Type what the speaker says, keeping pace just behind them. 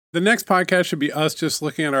The next podcast should be us just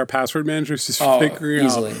looking at our password managers, just figuring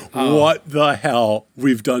easily. out what the hell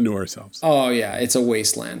we've done to ourselves. Oh, yeah. It's a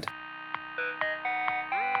wasteland.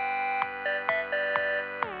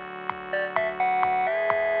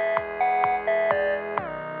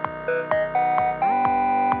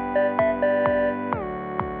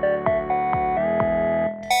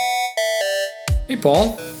 Hey,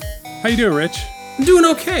 Paul. How you doing, Rich? I'm doing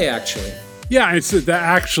okay, actually. Yeah, that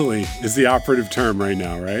actually is the operative term right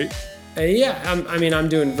now, right? I'm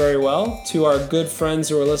doing very well. To our good friends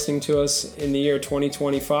who are listening to us in the year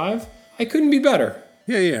 2025, I couldn't be better.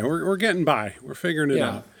 Yeah, we're getting by. We're figuring it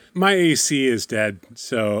out. My AC is dead,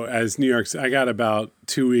 so as New York, I got about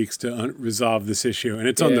 2 weeks to resolve this issue, and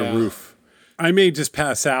it's on the roof. I may just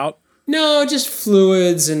pass out. No, just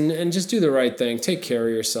fluids and just do the right thing. Take care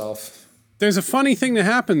of yourself. There's a funny thing that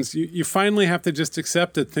happens. You finally have to just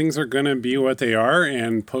accept that things are going to be what they are,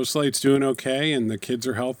 and Postlight's doing okay, and the kids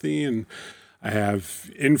are healthy, and I have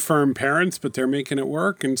infirm parents, but they're making it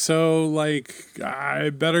work. And so, I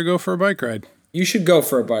better go for a bike ride. You should go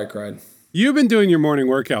for a bike ride. You've been doing your morning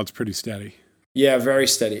workouts pretty steady. Yeah, very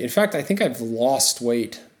steady. In fact, I think I've lost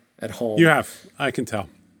weight at home. You have. I can tell.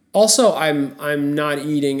 Also, I'm not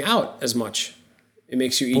eating out as much. It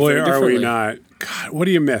makes you eat very differently. Boy, are we not. God, what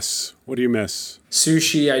do you miss?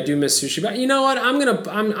 Sushi. I do miss sushi, but you know what?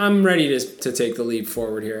 I'm ready to take the leap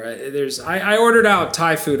forward here. I ordered out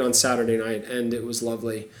Thai food on Saturday night, and it was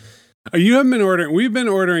lovely. You haven't been ordering. We've been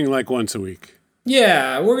ordering like once a week.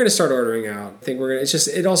 Yeah, we're gonna start ordering out. I think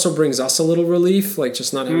it also brings us a little relief, like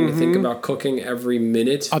just not having to think about cooking every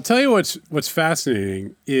minute. I'll tell you what's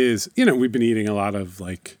fascinating is, we've been eating a lot of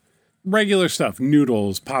regular stuff,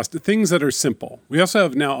 noodles, pasta, things that are simple. We also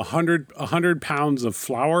have now 100 pounds of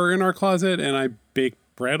flour in our closet, and I bake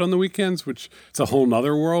bread on the weekends, which it's a whole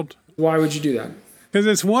nother world. Why would you do that? Because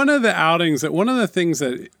it's one of the things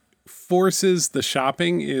that forces the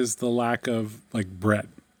shopping is the lack of bread,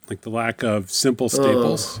 the lack of simple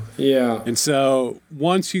staples. Yeah. And so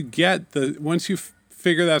once you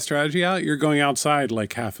figure that strategy out, you're going outside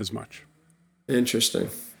half as much. Interesting.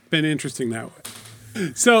 Been interesting that way.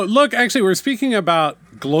 So look, actually, we're speaking about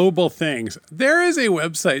global things. There is a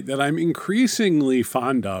website that I'm increasingly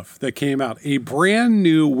fond of that came out, a brand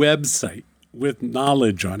new website with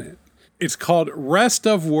knowledge on it. It's called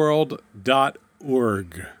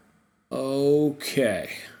restofworld.org. Okay.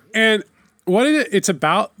 And what is it? It's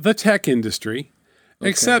about the tech industry,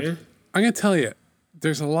 except I'm going to tell you,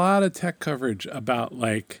 there's a lot of tech coverage about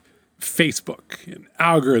Facebook and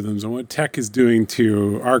algorithms and what tech is doing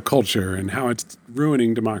to our culture and how it's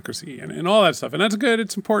ruining democracy and all that stuff. And that's good.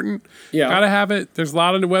 It's important. Yeah. Gotta have it. There's a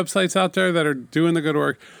lot of websites out there that are doing the good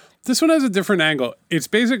work. This one has a different angle. It's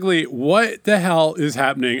basically what the hell is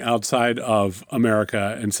happening outside of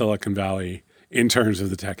America and Silicon Valley in terms of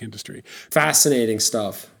the tech industry. Fascinating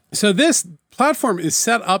stuff. So this platform is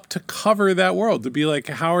set up to cover that world, to be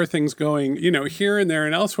how are things going, here and there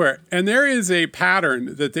and elsewhere. And there is a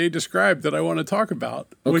pattern that they describe that I want to talk about,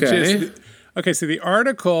 which is, so the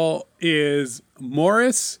article is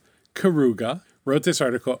Morris Karuga wrote this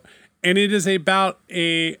article, and it is about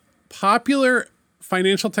a popular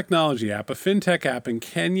financial technology app, a fintech app in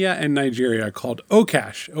Kenya and Nigeria called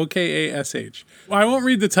Okash, O-K-A-S-H. Well, I won't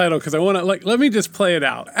read the title because I want to, let me just play it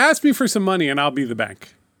out. Ask me for some money and I'll be the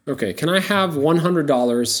bank. Okay, can I have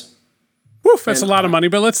 $100? Woof, that's a lot of money,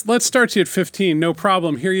 but let's start you at 15. No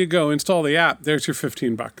problem. Here you go. Install the app. There's your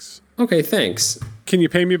 $15. Okay, thanks. Can you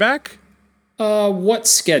pay me back? What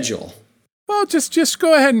schedule? Well, just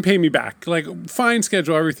go ahead and pay me back. Fine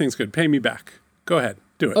schedule, everything's good. Pay me back. Go ahead.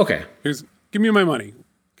 Do it. Okay. Give me my money.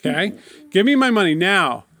 Okay? Give me my money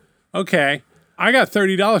now. Okay. I got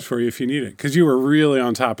 $30 for you if you need it, because you were really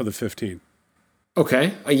on top of the 15.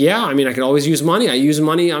 Okay. I can always use money. I use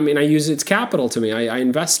money. I use its capital to me. I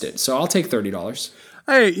invest it. So I'll take $30.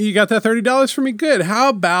 Hey, you got that $30 for me? Good. How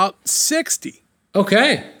about 60?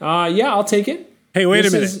 Okay. I'll take it. Hey, wait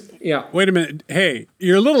a minute. Wait a minute. Hey,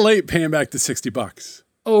 you're a little late paying back the $60.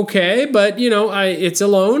 Okay, but it's a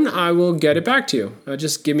loan. I will get it back to you. I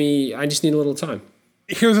just need a little time.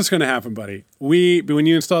 Here's what's going to happen, buddy. When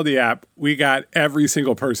you install the app, we got every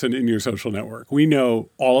single person in your social network. We know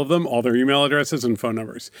all of them, all their email addresses and phone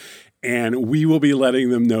numbers. And we will be letting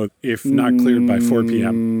them know if not cleared by 4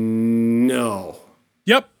 p.m. No.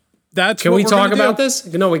 Yep. That's Can what we we're talk about do. this?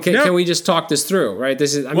 No, we can't. Nope. Can we just talk this through, right?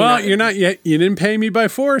 You're not yet. You didn't pay me by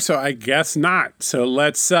 4, so I guess not. So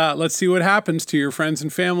let's see what happens to your friends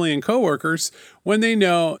and family and coworkers when they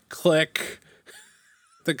know, click,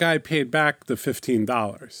 the guy paid back the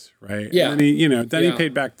 $15, right? Yeah. And he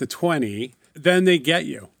paid back the 20. then they get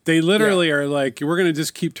you. They literally are like, we're going to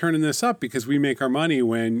just keep turning this up because we make our money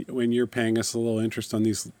when you're paying us a little interest on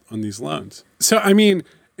these loans. So, I mean,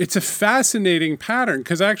 it's a fascinating pattern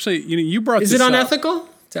because actually, you brought this up. Is it unethical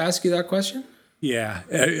to ask you that question?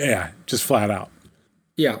 Yeah, just flat out.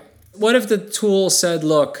 Yeah. What if the tool said,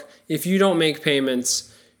 look, if you don't make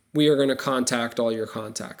payments, we are going to contact all your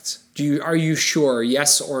contacts. Are you sure?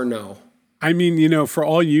 Yes or no? I mean, for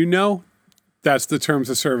all you know, that's the terms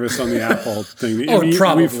of service on the Apple thing. It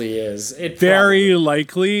probably is. Very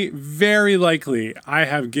likely, I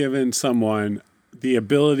have given someone the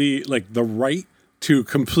ability, like the right to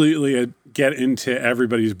completely get into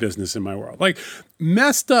everybody's business in my world. Like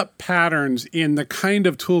messed up patterns in the kind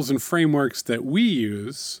of tools and frameworks that we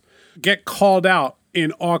use get called out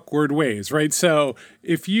in awkward ways, right? So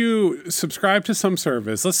if you subscribe to some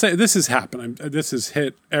service, let's say this has happened. This has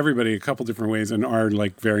hit everybody a couple different ways in our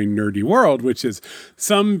like very nerdy world, which is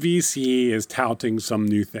some VC is touting some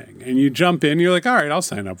new thing and you jump in, you're like, all right, I'll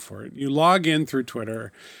sign up for it. You log in through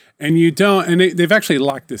Twitter and you don't, and they've actually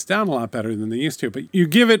locked this down a lot better than they used to, but you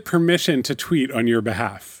give it permission to tweet on your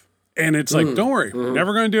behalf. And it's like, don't worry, we're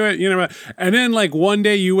never going to do it, And then like one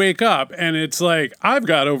day you wake up and it's like, I've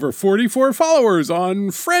got over 44 followers on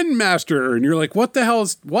Friendmaster. And you're like, what the hell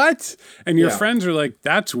is what? And your friends are like,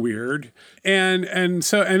 that's weird. And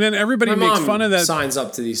then everybody makes fun of that. Signs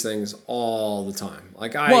up to these things all the time.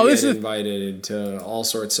 Like I get invited to all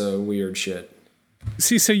sorts of weird shit.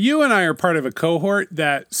 See, so you and I are part of a cohort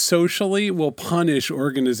that socially will punish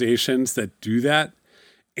organizations that do that.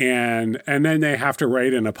 And then they have to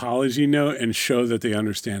write an apology note and show that they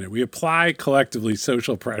understand it. We apply collectively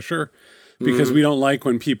social pressure because we don't like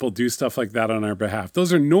when people do stuff like that on our behalf.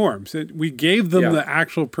 Those are norms. We gave them the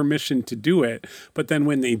actual permission to do it. But then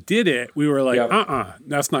when they did it, we were like,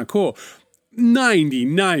 that's not cool.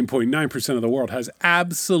 99.9% of the world has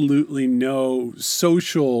absolutely no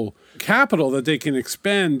social capital that they can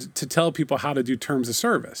expend to tell people how to do terms of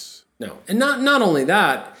service. No. And not only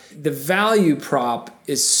that, the value prop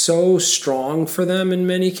is so strong for them in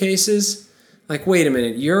many cases. Like, wait a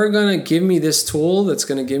minute, you're going to give me this tool that's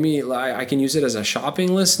going to give me, I can use it as a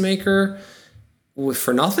shopping list maker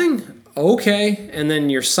for nothing? Okay. And then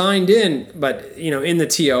you're signed in, but in the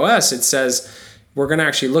TOS, it says, we're going to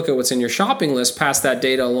actually look at what's in your shopping list, pass that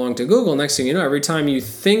data along to Google. Next thing you know, every time you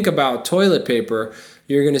think about toilet paper,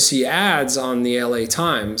 you're going to see ads on the LA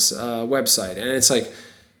Times website. And it's like,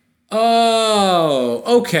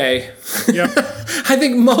 oh, okay. Yep. I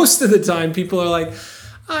think most of the time people are like,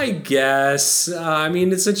 I guess. I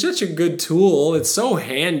mean, it's such a good tool. It's so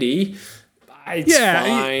handy. It's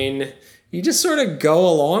fine. You just sort of go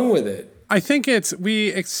along with it. I think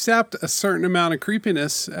we accept a certain amount of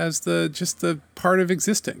creepiness as just the part of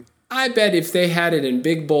existing. I bet if they had it in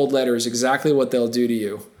big bold letters exactly what they'll do to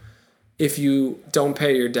you if you don't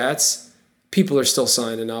pay your debts, people are still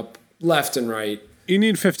signing up left and right. You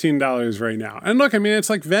need $15 right now. And look, I mean, it's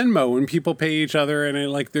like Venmo when people pay each other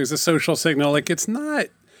and there's a social signal. Like it's not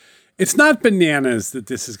bananas that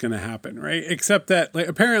this is going to happen, right? Except that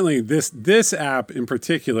apparently this app in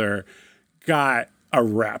particular got a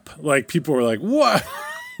rep. Like people were like, what?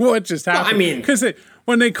 What just happened? Well, I mean, because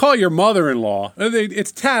when they call your mother-in-law,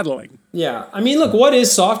 it's tattling. Yeah. I mean, look, what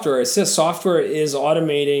is software? It says software is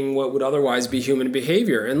automating what would otherwise be human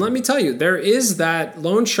behavior. And let me tell you, there is that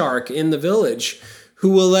loan shark in the village who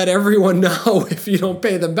will let everyone know if you don't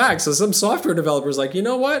pay them back. So some software developer's like, you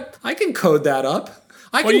know what? I can code that up.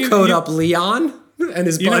 I can code up Leon and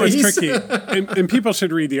his buddies. It's tricky. and people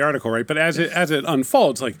should read the article, right? But as it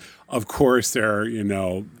unfolds, like, of course, there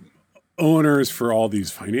are, owners for all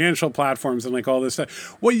these financial platforms and like all this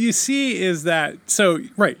stuff. What you see is that,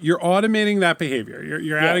 you're automating that behavior.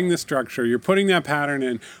 You're adding the structure. You're putting that pattern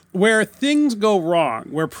in. Where things go wrong,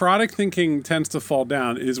 where product thinking tends to fall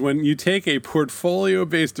down is when you take a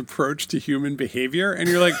portfolio-based approach to human behavior and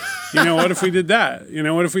you're like, what if we did that?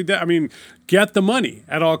 What if we did? I mean, get the money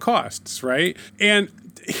at all costs, right? And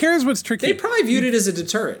here's what's tricky. They probably viewed it as a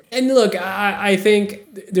deterrent. And look, I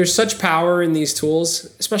think there's such power in these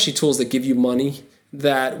tools, especially tools that give you money,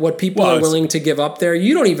 that what people are willing to give up there,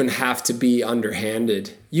 you don't even have to be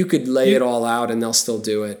underhanded. You could lay it all out and they'll still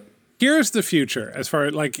do it. Here's the future as far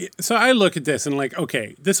as so I look at this and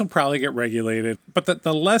okay, this will probably get regulated, but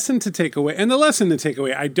the lesson to take away,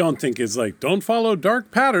 I don't think is don't follow dark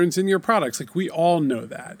patterns in your products. We all know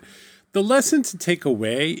that. The lesson to take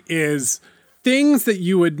away is things that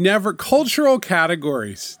you would never, cultural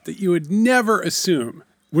categories that you would never assume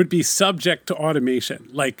would be subject to automation,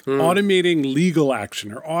 automating legal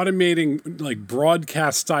action or automating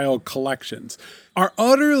broadcast style collections are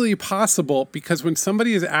utterly possible because when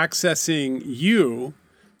somebody is accessing you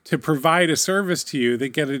to provide a service to you that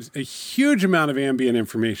get a huge amount of ambient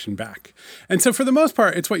information back. And so for the most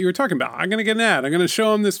part, it's what you were talking about. I'm going to get an ad. I'm going to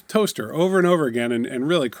show them this toaster over and over again and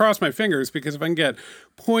really cross my fingers, because if I can get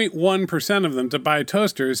 0.1% of them to buy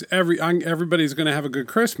toasters, everybody's going to have a good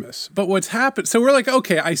Christmas. But what's happened, so we're like,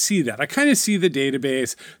 okay, I see that. I kind of see the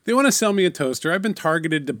database. They want to sell me a toaster. I've been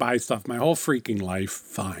targeted to buy stuff my whole freaking life.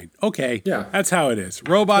 Fine. Okay. Yeah. That's how it is.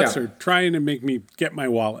 Robots are trying to make me get my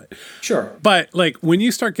wallet. Sure. But like when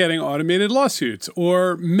you start getting automated lawsuits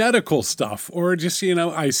or medical stuff, or just,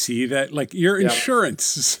 I see that like your insurance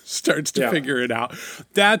starts to figure it out.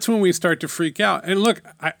 That's when we start to freak out. And look,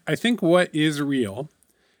 I think what is real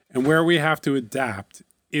and where we have to adapt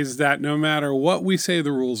is that no matter what we say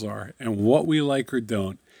the rules are and what we like or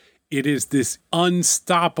don't, it is this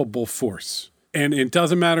unstoppable force. And it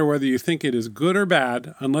doesn't matter whether you think it is good or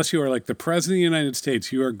bad, unless you are like the president of the United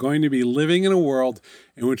States, you are going to be living in a world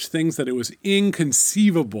in which things that it was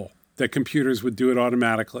inconceivable that computers would do it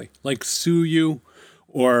automatically, like sue you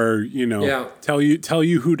or, tell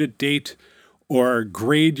you who to date or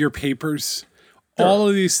grade your papers. Sure. All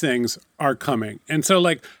of these things are coming. And so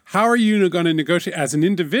like, how are you going to negotiate as an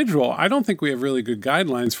individual? I don't think we have really good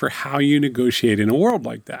guidelines for how you negotiate in a world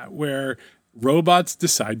like that, where robots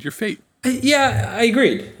decide your fate. Yeah, I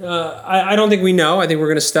agreed. I don't think we know. I think we're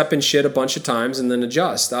going to step in shit a bunch of times and then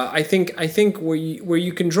adjust. I think where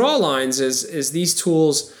you can draw lines is these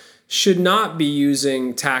tools should not be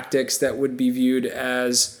using tactics that would be viewed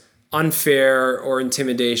as unfair or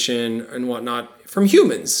intimidation and whatnot from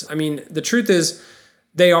humans. I mean, the truth is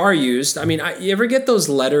they are used. I mean, you ever get those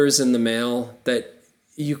letters in the mail that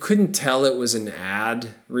you couldn't tell it was an ad,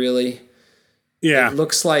 really? Yeah. It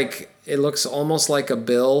looks almost like a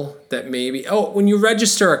bill that maybe, when you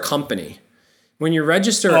register a company. When you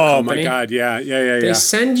register a company. Oh my God, yeah. They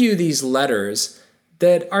send you these letters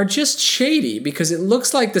that are just shady because it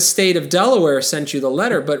looks like the state of Delaware sent you the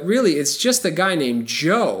letter, but really it's just a guy named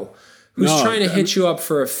Joe who's trying to hit you up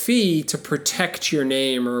for a fee to protect your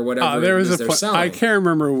name or whatever they're selling. I can't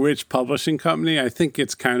remember which publishing company. I think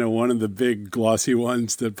it's kind of one of the big glossy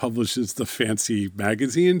ones that publishes the fancy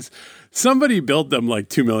magazines. Somebody billed them like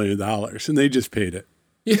 $2 million and they just paid it.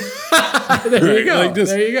 There you go.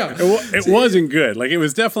 There you go. It wasn't good. Like it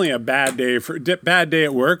was definitely a bad day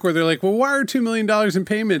at work where they're like, well, why are $2 million in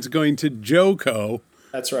payments going to Joco?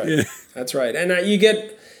 That's right. Yeah. That's right. And you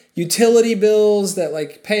get utility bills that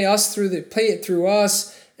like pay it through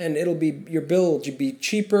us, and it'll be your bill will be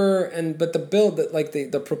cheaper. But the bill that like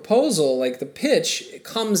the proposal, like the pitch, it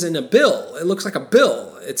comes in a bill. It looks like a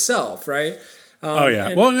bill itself, right?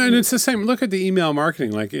 And it's the same. Look at the email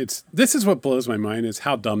marketing. Like this is what blows my mind is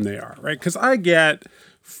how dumb they are, right? Because I get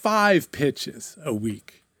 5 pitches a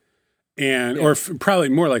week, or probably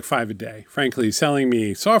more like 5 a day. Frankly, selling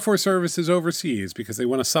me software services overseas because they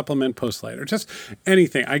want to supplement Postlight or just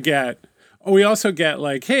anything. We also get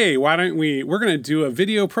like, hey, why don't we're going to do a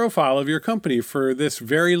video profile of your company for this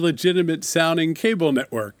very legitimate sounding cable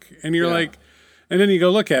network, and you're like. And then you go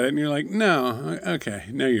look at it and you're like, no, okay,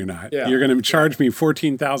 no, you're not. Yeah. You're going to charge me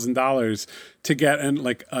 $14,000 to get a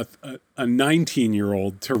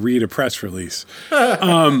 19-year-old to read a press release.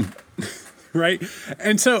 Right?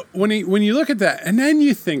 And so when you look at that and then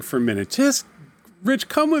you think for a minute, just, Rich,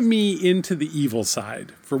 come with me into the evil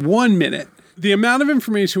side for 1 minute. The amount of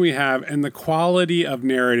information we have and the quality of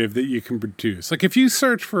narrative that you can produce. Like if you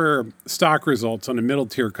search for stock results on a middle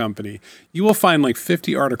tier company, you will find like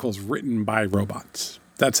 50 articles written by robots.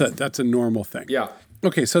 That's a normal thing. Yeah.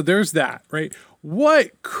 Okay, so there's that, right?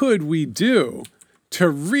 What could we do to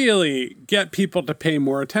really get people to pay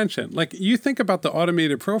more attention? Like you think about the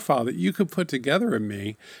automated profile that you could put together of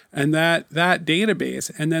me and that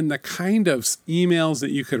database, and then the kind of emails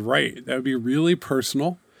that you could write. That would be really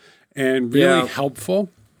personal and really helpful.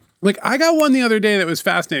 Like I got one the other day that was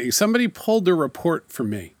fascinating. Somebody pulled a report from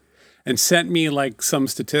me and sent me like some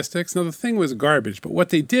statistics. Now the thing was garbage, but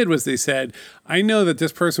what they did was they said, I know that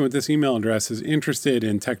this person with this email address is interested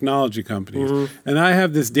in technology companies, and I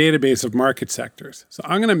have this database of market sectors. So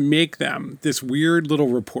I'm going to make them this weird little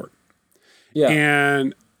report. Yeah.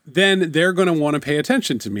 And then they're going to want to pay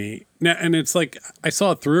attention to me. Now, and it's like, I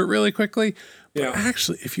saw through it really quickly. But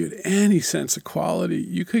actually, if you had any sense of quality,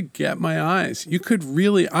 you could get my eyes. You could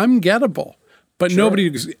really, I'm gettable. But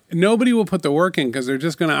nobody will put the work in because they're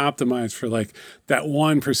just going to optimize for like that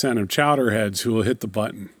 1% of chowderheads who will hit the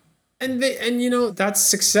button. And that's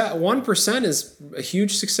success. 1% is a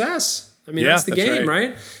huge success. I mean, that's the game,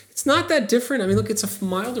 right? It's not that different. I mean, look, it's a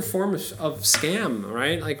milder form of scam,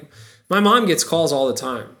 right? Like my mom gets calls all the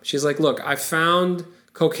time. She's like, look, I found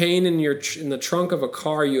cocaine in the trunk of a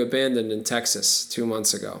car you abandoned in Texas 2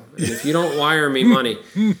 months ago. And if you don't wire me money,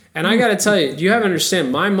 and I got to tell you, you have to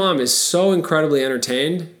understand, my mom is so incredibly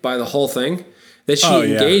entertained by the whole thing that she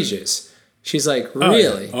engages. She's like,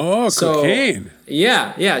 really? Cocaine.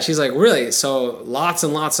 Yeah. She's like, really? So lots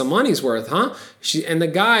and lots of money's worth, huh? And the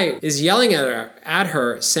guy is yelling at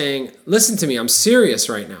her saying, listen to me, I'm serious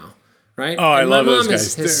right now. Right? Oh, I love those guys. My mom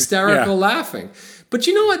is hysterical laughing. But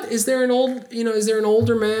you know what? Is there an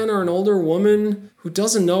older man or an older woman who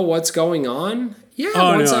doesn't know what's going on?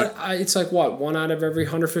 Yeah. It's like what? 1 out of every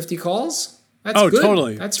 150 calls? That's good.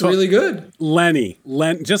 Totally. That's really good. Lenny.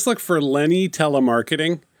 Just look for Lenny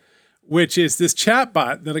Telemarketing, which is this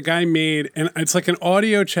chatbot that a guy made. And it's like an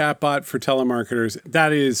audio chatbot for telemarketers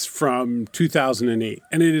that is from 2008.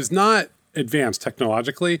 And it is not advanced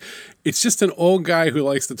technologically. It's just an old guy who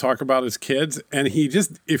likes to talk about his kids. And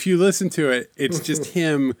if you listen to it, it's just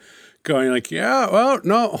him going like, yeah, well,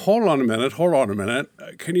 no, hold on a minute.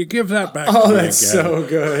 Can you give that back to me that's again? So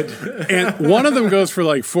good. And one of them goes for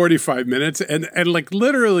like 45 minutes and like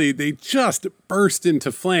literally they just burst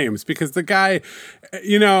into flames because the guy,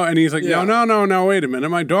 and he's like, no, wait a minute.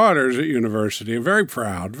 My daughter's at university. I'm very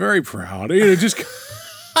proud. Just...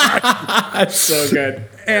 That's so good.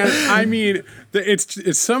 And I mean,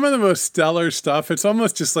 it's some of the most stellar stuff. It's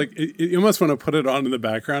almost just like, you almost want to put it on in the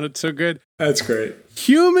background. It's so good. That's great.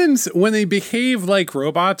 Humans, when they behave like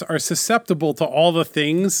robots, are susceptible to all the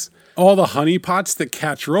things, all the honeypots that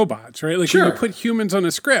catch robots, right? Like when you put humans on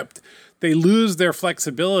a script, they lose their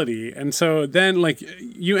flexibility. And so then like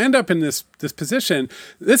you end up in this position.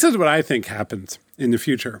 This is what I think happens in the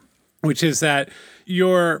future, which is that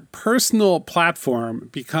your personal platform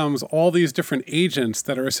becomes all these different agents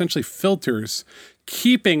that are essentially filters,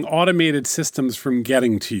 keeping automated systems from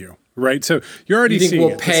getting to you, right? So you're already seeing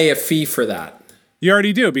we'll pay a fee for that? You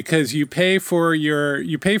already do, because you pay for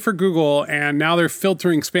Google, and now they're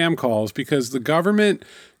filtering spam calls because the government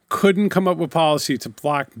couldn't come up with policy to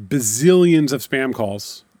block bazillions of spam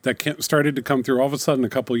calls that started to come through all of a sudden a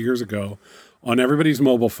couple of years ago on everybody's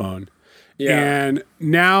mobile phone. Yeah. And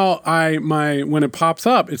now when it pops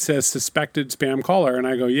up, it says suspected spam caller, and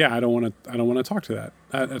I go, yeah, I don't want to talk to that.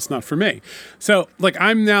 That's not for me. So like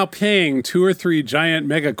I'm now paying 2 or 3 giant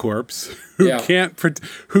megacorps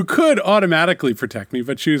who could automatically protect me,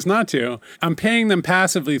 but choose not to. I'm paying them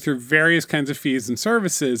passively through various kinds of fees and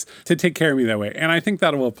services to take care of me that way. And I think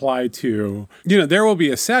that will apply to, there will be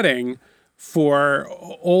a setting for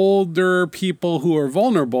older people who are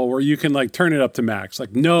vulnerable where you can like turn it up to max,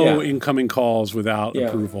 like no incoming calls without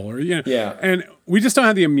approval and we just don't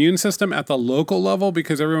have the immune system at the local level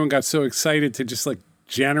because everyone got so excited to just like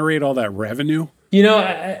generate all that revenue.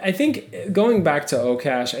 I think going back to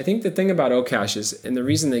Okash, I think the thing about Okash is, and the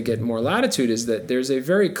reason they get more latitude is that there's a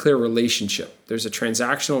very clear relationship. There's a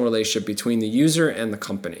transactional relationship between the user and the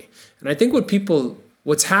company. And I think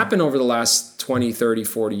what's happened over the last 20, 30,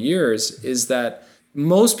 40 years is that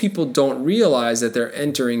most people don't realize that they're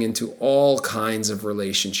entering into all kinds of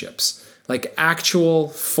relationships, like actual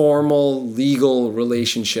formal legal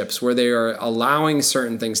relationships where they are allowing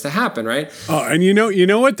certain things to happen, right? Oh, and you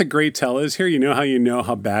know what the great tell is here? You know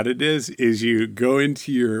how bad it is you go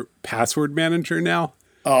into your password manager now.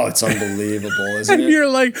 Oh, it's unbelievable, isn't it? And you're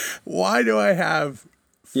like, why do I have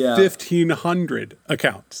 1,500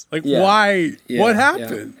 accounts? Like, why? What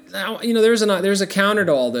happened? Now, there's a counter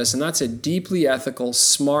to all this, and that's a deeply ethical,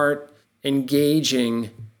 smart,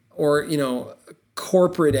 engaging, or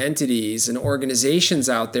corporate entities and organizations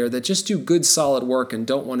out there that just do good, solid work and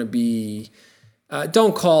don't want to be.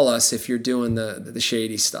 Don't call us if you're doing the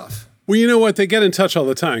shady stuff. Well, you know what? They get in touch all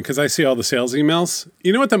the time because I see all the sales emails.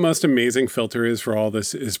 You know what the most amazing filter is for all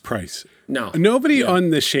this is price. No. Nobody on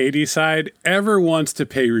the shady side ever wants to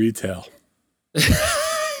pay retail.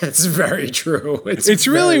 It's very true. It's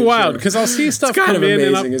really wild because I'll see stuff come in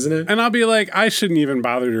amazing, isn't it? And I'll be like, I shouldn't even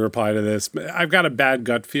bother to reply to this. I've got a bad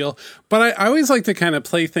gut feel. But I always like to kind of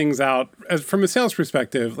play things out from a sales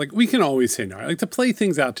perspective. Like we can always say no. I like to play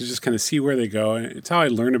things out to just kind of see where they go. And it's how I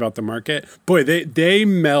learn about the market. Boy, they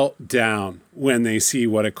melt down when they see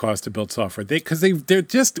what it costs to build software. Because they're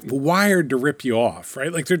just wired to rip you off,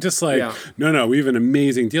 right? Like they're just like, no, we have an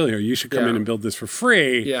amazing deal here. You should come in and build this for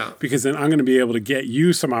free because then I'm going to be able to get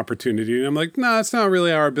you some opportunity. And I'm like, no, it's not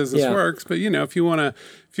really how our business works. But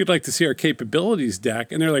if you'd like to see our capabilities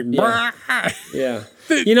deck, and they're like,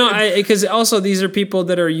 because also these are people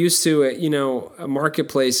that are used to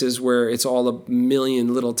marketplaces where it's all a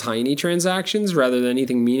million little tiny transactions rather than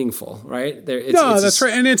anything meaningful, right? That's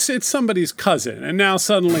right, and it's somebody's cousin, and now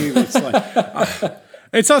suddenly it's like,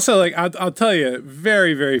 It's also like, I'll tell you,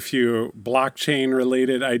 very, very few blockchain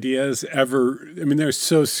related ideas ever. I mean, they're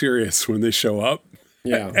so serious when they show up.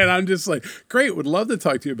 Yeah. And I'm just like, great, would love to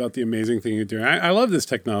talk to you about the amazing thing you're doing. I love this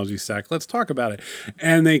technology stack. Let's talk about it.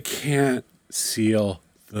 And they can't seal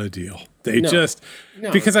the deal. They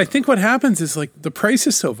because I think what happens is like the price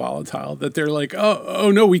is so volatile that they're like,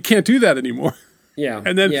 oh no, we can't do that anymore. Yeah.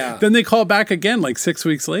 And then they call back again like 6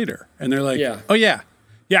 weeks later. And they're like, oh yeah.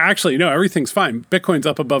 Yeah, actually, no, everything's fine. Bitcoin's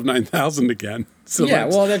up above 9,000 again. So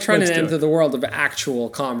well, they're trying to enter the world of actual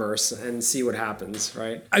commerce and see what happens,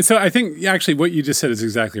 right? So I think actually what you just said is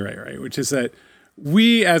exactly right? Which is that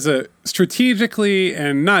we as a strategically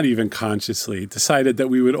and not even consciously decided that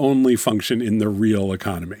we would only function in the real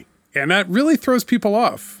economy. And that really throws people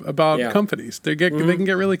off about companies. They can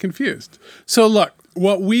get really confused. So look,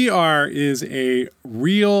 what we are is a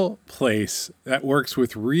real place that works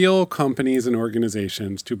with real companies and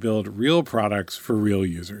organizations to build real products for real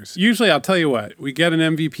users. Usually, I'll tell you what, we get an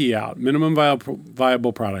MVP out, minimum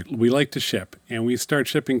viable product. We like to ship, and we start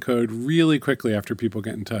shipping code really quickly after people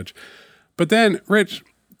get in touch. But then, Rich,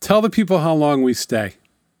 tell the people how long we stay.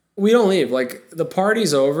 We don't leave. Like, the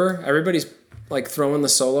party's over. Everybody's like throwing the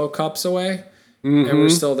solo cups away. And we're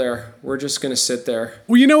still there. We're just going to sit there.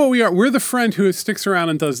 Well, you know what we are? We're the friend who sticks around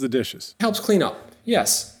and does the dishes. Helps clean up.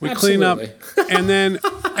 Yes, we absolutely. Clean up, and then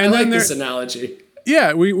I like this analogy.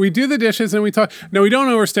 Yeah, we do the dishes and we talk. No, we don't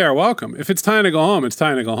overstay our welcome. If it's time to go home, it's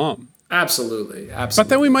time to go home. Absolutely. But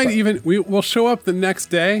then we might we'll show up the next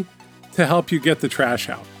day to help you get the trash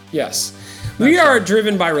out. Yes. We are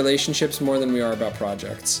driven by relationships more than we are about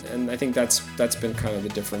projects, and I think that's been kind of the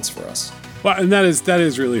difference for us. Well, and that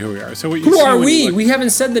is really who we are. So who are we? We haven't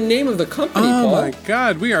said the name of the company, Paul. Oh my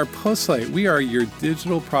God, we are Postlight. We are your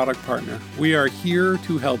digital product partner. We are here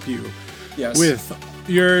to help you with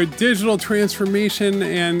your digital transformation,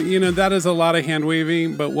 and that is a lot of hand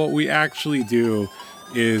waving. But what we actually do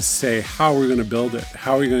is say how we're going to build it,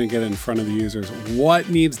 how we're going to get it in front of the users, what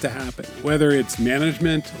needs to happen, whether it's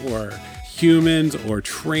management or humans or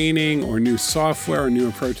training or new software or new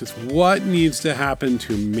approaches, what needs to happen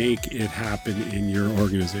to make it happen in your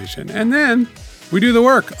organization. And then we do the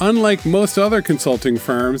work. Unlike most other consulting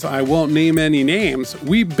firms, I won't name any names,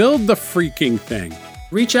 we build the freaking thing.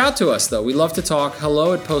 Reach out to us, though. We love to talk.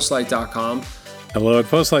 hello@postlight.com.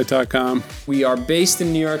 hello@postlight.com. We are based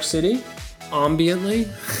in New York City, ambiently,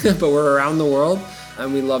 but we're around the world.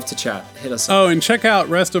 And we love to chat. Hit us up. Oh, and check out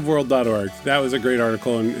restofworld.org. That was a great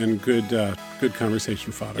article and good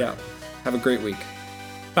conversation fodder. Yeah. Have a great week.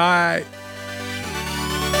 Bye.